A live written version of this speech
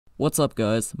What's up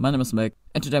guys, my name is Mac,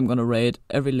 and today I'm gonna rate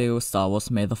every Lego Star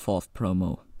Wars May the 4th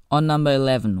promo. On number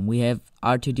 11 we have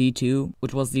R2-D2,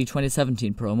 which was the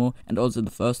 2017 promo and also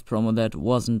the first promo that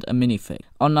wasn't a minifig.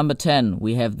 On number 10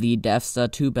 we have the Death Star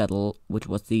 2 battle, which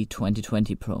was the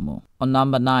 2020 promo. On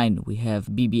number 9 we have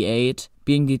BB-8,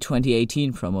 being the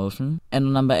 2018 promotion. And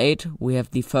on number 8 we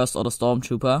have the First Order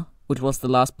Stormtrooper, which was the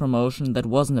last promotion that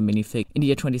wasn't a minifig in the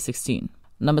year 2016.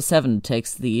 Number 7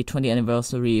 takes the 20th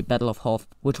anniversary Battle of Hoth,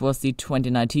 which was the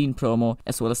 2019 promo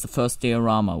as well as the first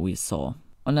diorama we saw.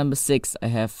 On number 6 I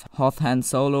have Hoth Han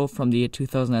Solo from the year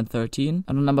 2013,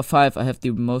 and on number 5 I have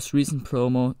the most recent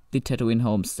promo, the Tatooine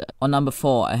Homestead. On number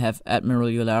 4 I have Admiral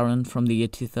Yularen from the year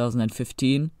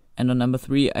 2015, and on number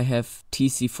 3 I have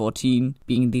TC-14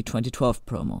 being the 2012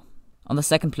 promo. On the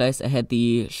second place I had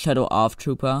the Shadow ARF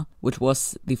Trooper, which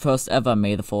was the first ever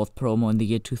May the 4th promo in the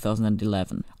year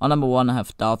 2011. On number 1 I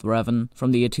have Darth Revan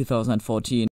from the year 2014.